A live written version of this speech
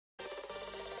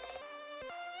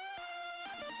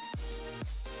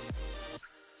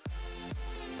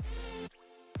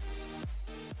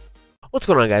What's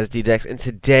going on, guys? DJX, and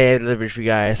today I have another video for you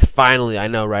guys. Finally, I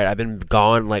know, right? I've been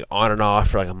gone like on and off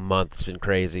for like a month. It's been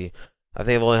crazy. I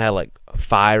think I've only had like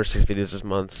 5 or 6 videos this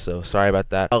month, so sorry about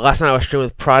that. Last night I was streaming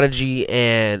with Prodxgy,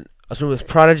 and I was streaming with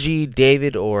Prodxgy,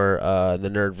 David, or the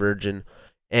Nerd Virgin,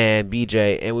 and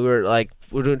BJ, and we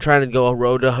were trying to go a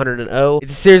road to 100 and 0.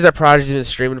 It's a series that Prodxgy's been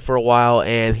streaming for a while,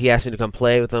 and he asked me to come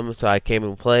play with him, so I came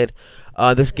and played.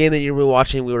 This game that you're going to be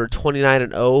watching, we were 29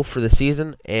 and 0 for the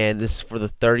season, and this is for the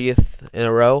 30th in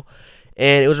a row.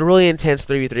 And it was a really intense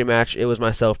 3v3 match. It was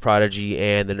myself, Prodxgy,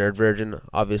 and the Nerd Virgin,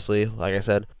 obviously, like I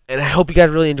said. And I hope you guys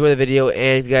really enjoy the video,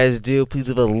 and if you guys do, please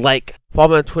leave a like. Follow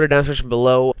me on Twitter down in the description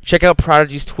below. Check out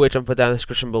Prodxgy's Twitch, I'm put down in the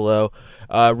description below.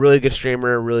 Really good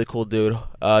streamer, really cool dude. You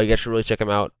guys should really check him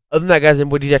out. Other than that, guys,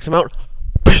 boy DJX him out.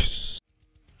 Peace.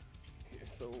 You're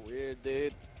so weird,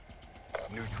 dude.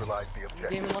 Neutralize the You objective.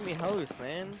 didn't even let me host,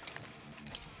 man.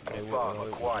 Hey, Bomb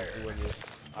acquired.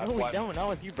 No, we don't. Not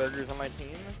with you burgers on my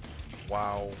team.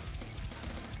 Wow.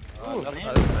 Ooh, That's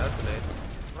man. fascinating.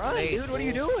 Run, Hey, dude. What are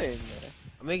you doing?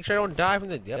 I'm making sure I don't die from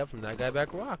that guy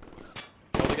back rock.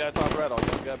 Kill the guy top red, I'll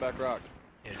kill the guy back rock.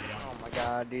 Oh my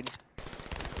god, dude.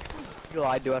 You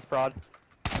lied to us, Prod.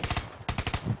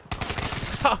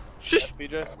 Ha! Shish!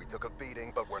 BJ? We took a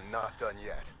beating, but we're not done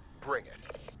yet. Bring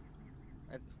it.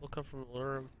 We'll come from the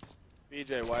room.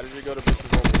 BJ, why did you go to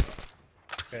bitches only?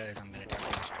 Because I'm gonna talk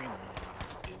to the stream.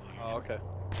 Oh, okay.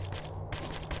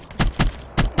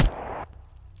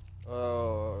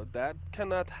 Oh, that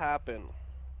cannot happen.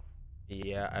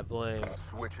 Yeah, I blame.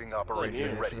 Switching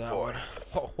operation you ready that point.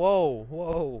 one. Whoa,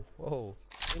 whoa, whoa.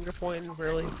 Finger pointing,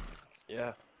 really?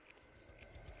 Yeah.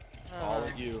 All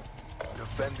of you.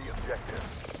 Defend the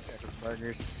objective.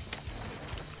 Burgers.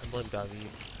 I blame David.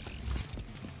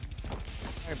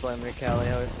 I blame the Cali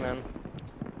host, man.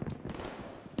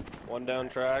 One down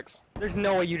tracks. There's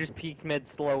no way you just peeked mid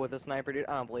slow with a sniper, dude.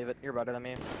 I don't believe it. You're better than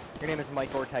me. Your name is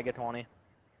Mike Ortega 20.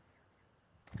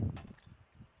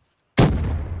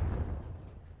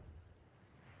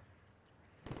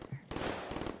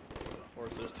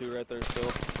 Force, there's two right there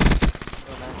still.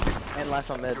 Oh, man. And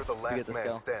last on mid. You're the to last get this man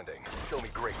kill. standing. Show me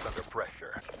grace under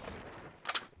pressure.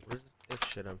 Where's this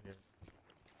shit up here?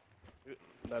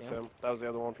 That's Yeah. him. That was the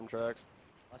other one from tracks.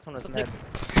 Last one was mid.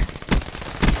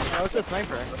 Oh, it's a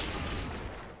sniper.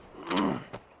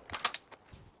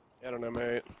 I don't know,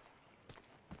 mate.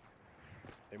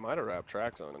 They might have wrapped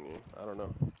tracks on you. I don't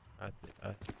know. I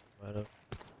might have.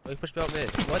 Oh, he pushed me out mid.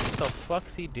 What the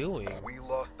fuck's he doing? We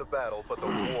lost the battle, but the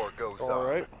war goes on.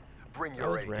 Alright. Bring That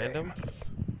your was A random. game.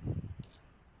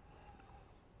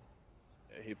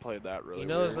 Yeah, he played that really He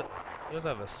knows weird. he does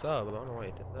have a sub. I don't know why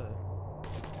he did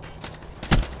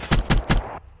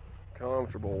that.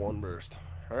 Comfortable one burst.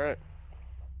 Alright.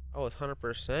 Oh, it's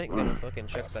 100%. Gotta fucking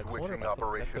check that corner. Switching but I think that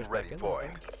operation pushed ready back in there,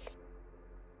 point.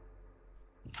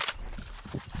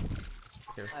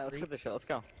 Here, Alright, let's get the shit. Let's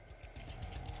go.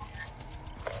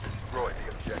 Destroy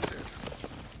the objective.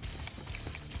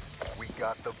 We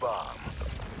got the bomb.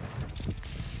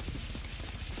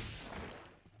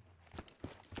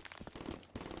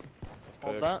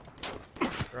 Hold Pick. that.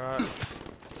 Right.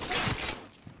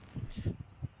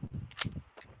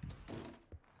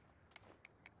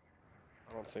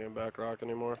 I don't see him back rock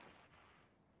anymore.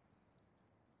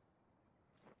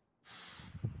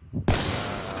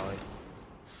 Alley.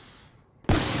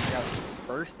 Got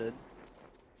bursted.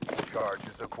 Charge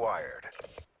is acquired.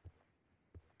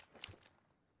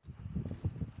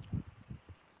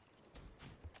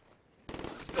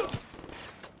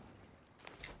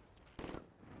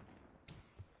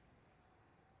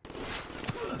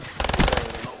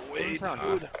 Wait, round?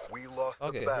 dude. We lost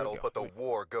Okay, the here battle, we go. but the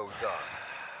war goes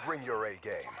on. Bring your A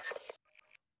game.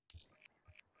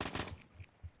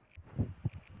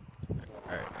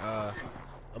 Alright,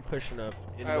 I'm pushing up.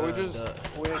 Alright,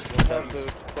 we have to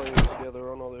play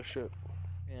together on all this shit.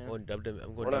 Yeah. I'm going dub to,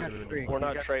 I'm We're going not- dub to Streaks, we're you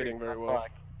not got trading streaks, very not well.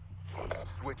 black.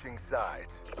 Switching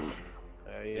sides.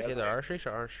 He Is has, it our streaks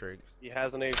or our streaks? he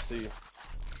has an HC.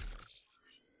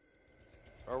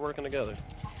 Start working together.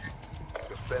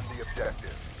 Defend the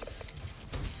objectives.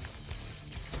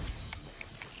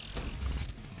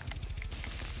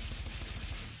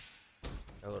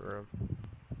 Outlet room.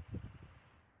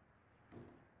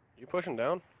 You pushing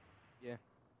down? Yeah.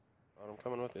 Alright, I'm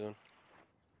coming with you then.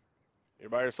 You're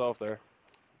by yourself there.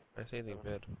 I see anything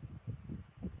bad.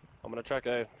 I'm gonna check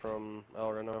A from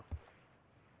L right now.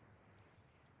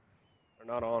 They're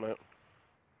not on it.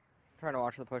 Trying to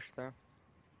watch the push through.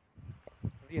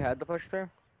 Have you had the push through?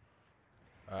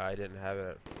 I didn't have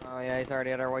it. Oh yeah, he's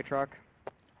already at our white truck.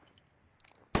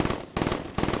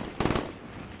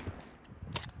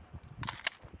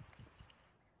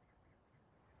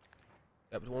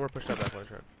 Yep, one more push up back one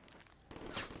truck.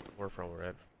 More from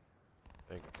red.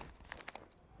 I think.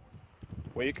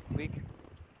 Weak. Weak.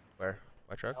 Where?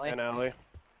 White truck? Alley. And alley.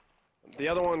 The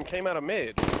other one came out of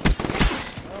mid.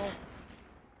 Oh.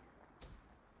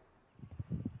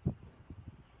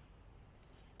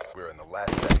 We're in the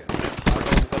last second.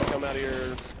 He's gonna come out of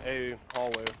your A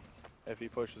hallway if he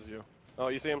pushes you. Oh,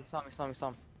 you see him? Saw me. You're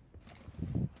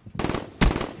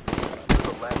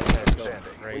the last man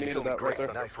standing. Great. We needed Still that right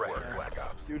there. nice work, Black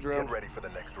Ops. Huge Get round. ready for the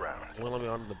next round. When let me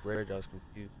onto the bridge, I was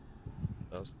confused.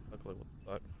 I was like, what the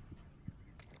fuck?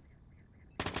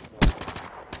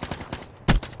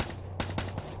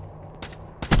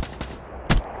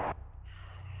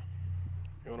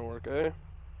 You wanna work A?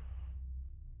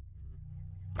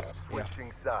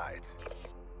 Switching sides.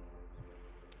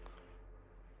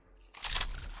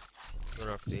 Going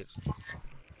off dates.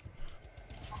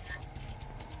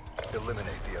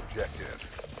 Eliminate the objective.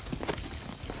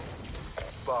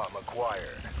 Bomb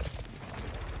acquired.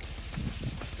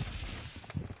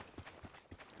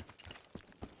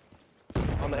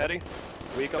 On the heady.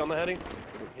 Weak on the heady.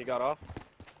 He got off.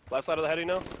 Left side of the heady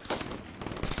now.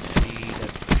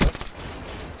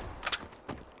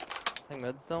 I think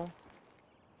mid still.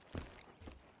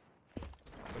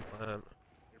 You're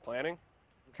planning?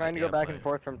 I'm trying to Yeah, go back playing. and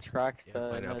forth from tracks Yeah, to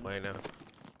play now.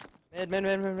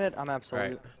 mid. I'm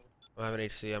absolutely. Alright. I'm having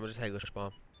HC, I'm gonna just Heglish bomb.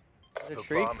 Is it The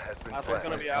streaks? bomb has been Last one's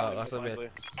gonna planted. be out. last one mid.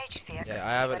 likely. Yeah, I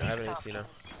have an HC now.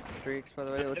 Streaks, by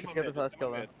the way. Let's just get this last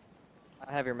kill though.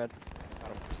 I have your mid.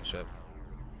 Shit.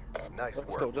 Nice Let's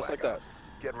work, go, just Black like that. Ops.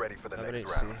 Get ready for the I have an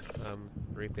next HC. round.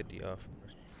 350 off.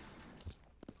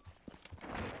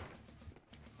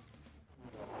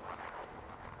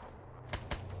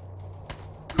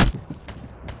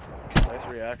 Nice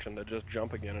reaction to just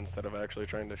jump again instead of actually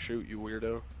trying to shoot, you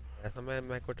weirdo. That's my man,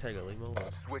 Mac Ortega. Leave him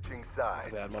alone. Switching My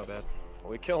sides. bad, my bad.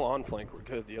 We kill on flank, we're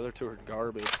good. The other two are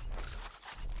garbage.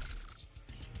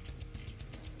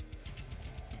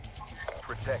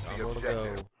 Protect I'm the gonna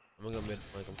objective. go. I'm gonna go mid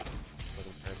flank him.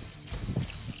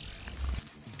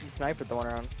 He sniped at the one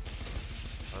round.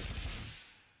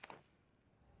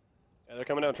 Yeah, they're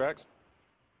coming down tracks.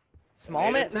 Small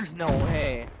Naded? mid? There's no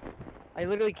way. I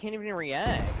literally can't even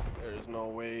react. There's no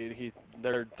way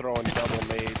they're throwing double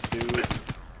nades, dude.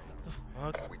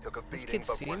 Fuck. We took a beating, kid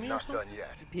but see we're me or not done something? yet.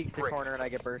 He peeks the Bring corner it. and I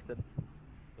get bursted.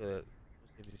 Let's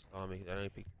see if he saw me. I know he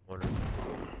peeked the corner.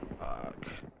 Fuck.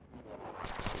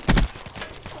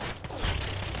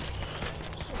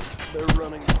 They're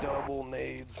running double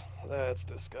nades. That's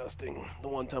disgusting. The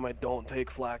one time I don't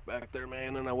take flak back there,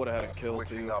 man, and I would have had a kill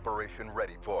Switching too. operation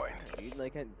ready point. Dude,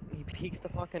 like, he peeks the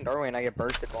fucking doorway and I get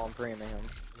bursted while I'm framing him.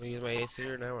 Can we use my AC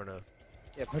or now or no?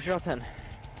 Yeah, push it out 10.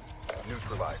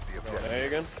 Neutralize the Oh, objective. hey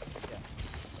again?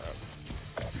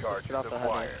 Charges Drop the heavy.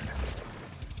 acquired.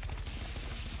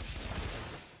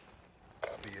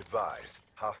 Be advised.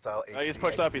 Hostile Oh, he's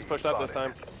pushed up. He's pushed up this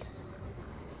time.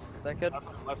 Is that good?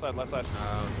 Left side, left side.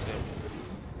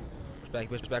 Okay.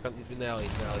 Push back on. He's in the alley.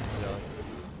 He's in the alley. He's in the alley.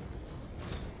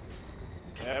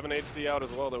 I have an HC out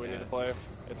as well that we need to play.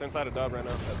 It's inside a dub right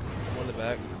now. One in the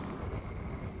back.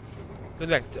 Two in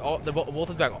the back. Both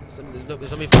in the back.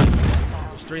 There's only five.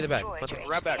 There's three in the back.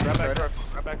 Grab back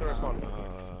to our spawn.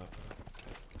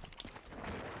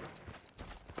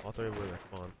 All three were there.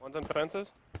 Come on. One's in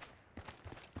fences.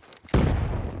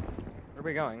 Where are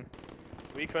we going?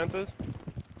 Weak fences.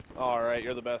 Alright,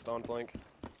 you're the best on flank.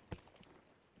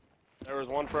 There was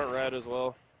one front red as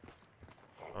well.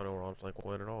 I don't know we're on flank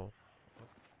one at all.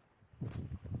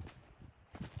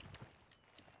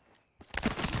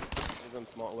 He's in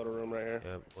small little room right here.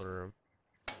 Yeah, order him.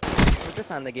 We're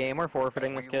just on the game. We're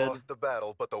forfeiting this We kid. lost the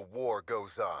battle, but the war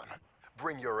goes on.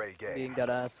 Bring your A Being game. dead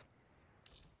ass.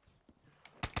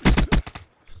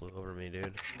 Flew over me,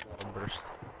 dude. One burst.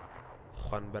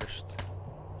 One burst.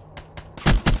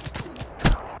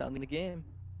 He's down in the game.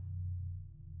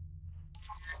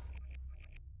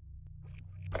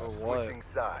 For what? Switching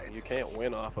sides. You can't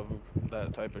win off of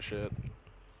that type of shit.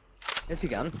 Yes, you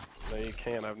can. No, you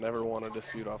can't. I've never won a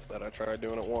dispute off that. I tried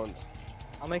doing it once.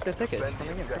 I'll make the ticket. Defend Come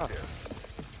the again. Trust. objective.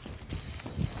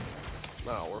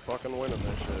 No, we're fucking winning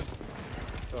this shit.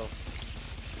 So,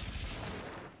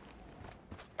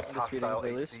 Undisputed Hostile if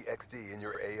they lose. HCXD in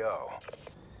your AO.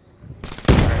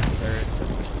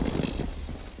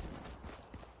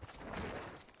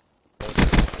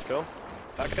 kill.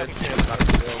 That guy's a can. Yeah,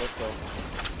 let's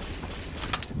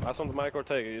go. Last one's Mike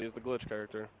Ortega. He's the glitch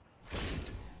character.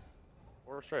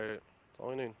 4 straight. That's all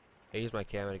we need. I used my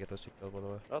camera to get those two kills, by the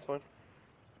way. That's fine.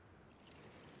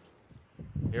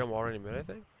 Here I'm already mid, I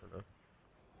think? Or no?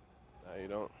 No, you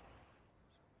don't.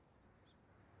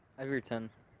 I have your 10.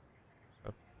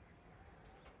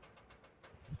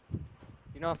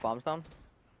 You know if bomb's down?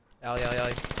 Alley, alley,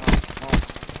 alley. Oh,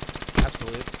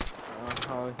 Absolutely. I don't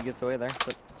know how he gets away there,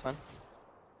 but it's fine.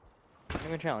 I'm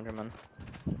gonna challenge him, man.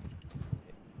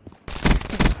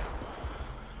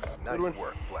 Nice Good one.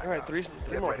 work, Black Alright, Ops. three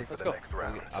Get more. ready for Let's the go. next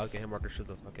round. I'll get him markers to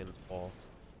the fucking wall.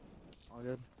 All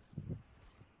good.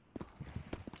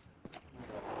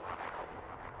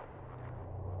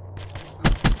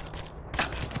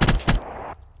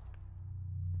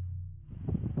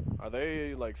 Are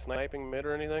they like sniping mid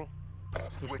or anything? He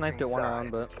Switching sniped it one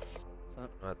round, sides.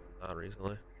 but Not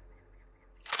recently.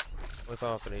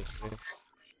 25 and 8.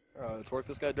 Let's work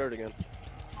this guy dirt again.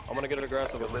 I'm gonna get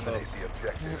aggressive with this Eliminate stuff. the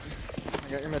objective.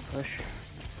 I got your mid push.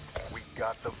 We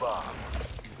got the bomb.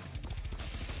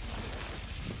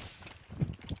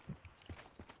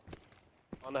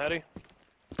 On the heady.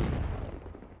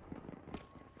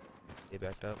 He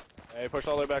backed up. Hey, push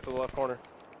all the way back to the left corner.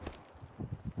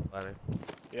 Planning.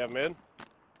 You have mid?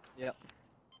 Yep.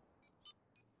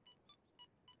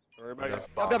 Worry about your,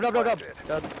 Bomb Dub. planted.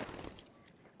 Dud.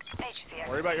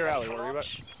 worry about your alley. Worry about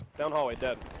down hallway,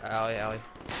 dead. Alley, alley.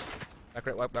 Back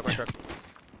right, back my truck.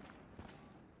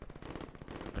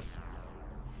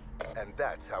 And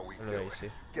that's how we do Another it.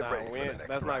 AC. Get Nah, ready for the next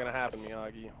that's not round. gonna happen,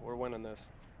 Miyagi. We're winning this.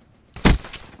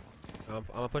 I'm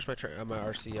gonna push my my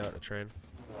RC out a train.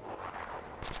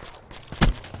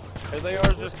 Hey, they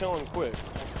are just killing quick.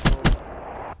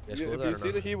 Yes, You, cool if that you or see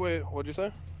not? the heat wave, what'd you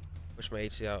say? Push my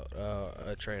HC out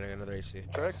a train. I got another AC.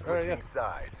 Tracks? Alright, Switching yeah.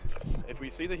 sides. If we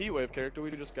see the heat wave character,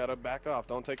 we just gotta back off.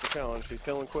 Don't take the challenge. He's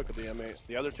killing quick with the M8.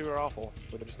 The other two are awful.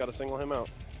 We just gotta single him out.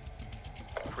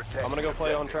 Protect I'm gonna go the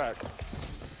play on objective. tracks.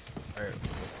 Alright.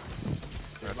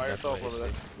 You're by yourself over there.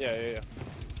 Yeah.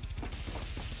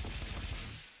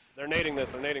 They're nading this.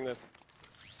 They're nading this.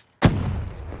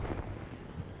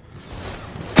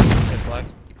 Hit black.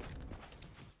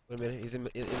 Wait a minute. He's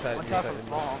inside. Watch He's out inside. from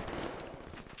small.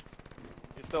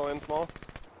 He's still in small.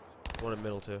 One in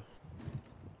middle too.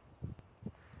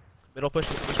 Middle push.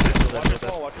 Watch your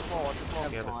small. Watch your small. Watch your I small.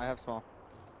 have Yeah, small. I have small.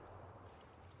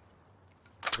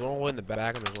 There's one in the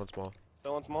back and there's one small.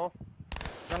 Still in small.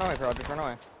 Run away, Prodxgy. Run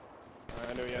away.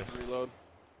 I knew he had to reload.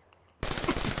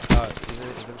 He's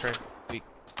in the train. Weak.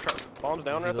 Bomb's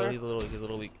down right there. He's a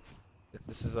little weak.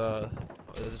 This is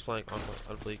this is flank on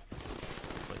fleek.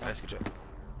 Like, nice, good job.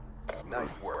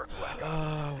 Nice work, Black Ops.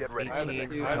 Oh, Get ready for the 18.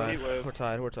 next I round. have heat wave. We're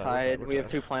tied. Tied. We have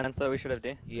 2 planets though. We should have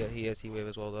D. Yeah, he has heat wave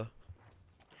as well though.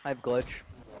 I have glitch.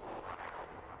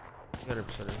 100%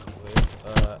 heat wave.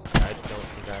 I don't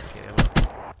think I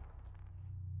can.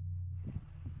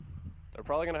 They're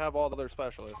probably gonna have all the other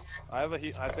specialists. I have a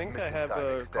heat. I think I Mission have time a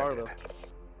car extended. though.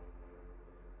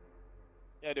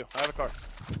 Yeah, I do. I have a car.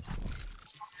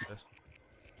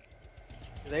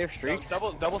 Do they have streaks?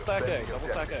 Double stack A. Defend the Double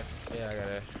stack A. objective. Yeah, I got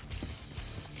it.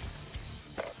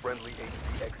 Friendly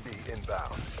HCXD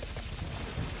inbound.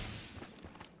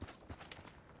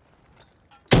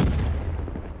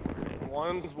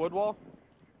 One's wood wall.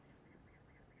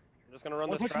 I'm just gonna run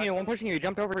One this pushing track. you. One pushing you. He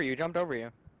jumped over you. Jumped over you.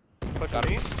 Pushing Got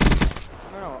me. him.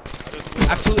 No.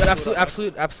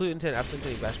 Absolute intent.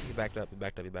 He backed up.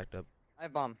 I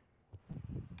have bomb.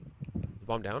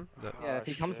 Bomb down? Yeah, if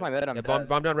he comes shit. to my bed, I'm Yeah, dead.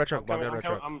 bomb down red I'm, truck. Bomb coming, down I'm, red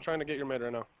coming, truck. I'm trying to get your mid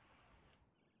right now.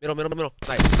 Middle.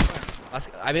 Nice.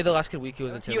 I made the last kid weak. He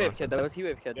was in That was 10. Heat wave kid. That was Heat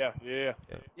wave kid. Yeah.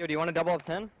 Yo, do you want to double up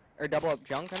 10? Or double up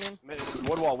junk, I mean?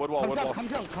 Wood wall.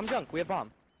 Come junk. We have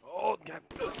bomb. Oh, God.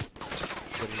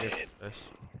 Nice.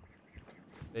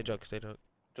 Stay junk.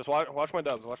 Just watch my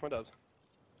dubs.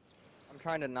 I'm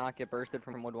trying to not get bursted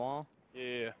from wood wall.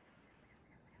 Yeah.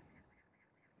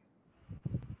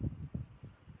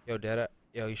 Yo, Dad.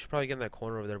 Yo, you should probably get in that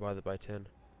corner over there by 10.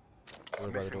 Over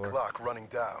by the Mission door. clock running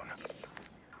down.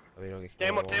 Oh, you don't get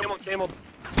killed by the wall. Camel.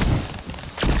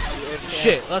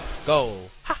 Shit, let's go.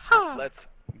 Let's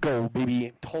go,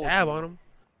 baby. Dab on him.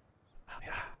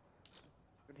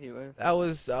 Good Heat wave. That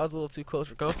was a little too close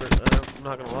for comfort. I'm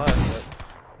not gonna lie,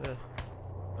 but yeah.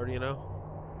 30 and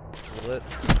 0. Lit.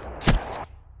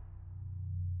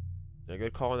 Yeah,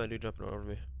 good call on that dude jumping over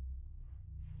me.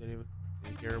 Didn't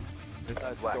hear him.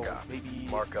 Black Ops.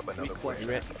 Mark up another He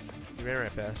win. ran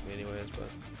right past me anyways, but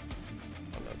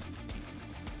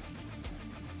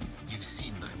You've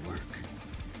seen my work.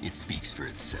 It speaks for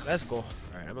itself. that's cool.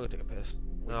 Alright, I'm gonna go take a piss.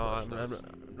 No, I'm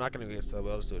not gonna get sub,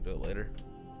 I'll just do it later.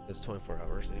 It's 24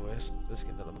 hours anyways. Let's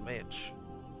get to the match.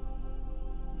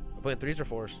 I'm playing 3s or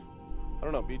 4s? I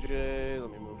don't know, BJ,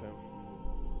 let me move him.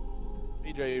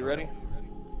 BJ, you ready?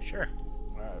 Sure.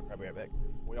 Alright, I'll be right back.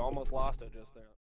 we almost lost it just there.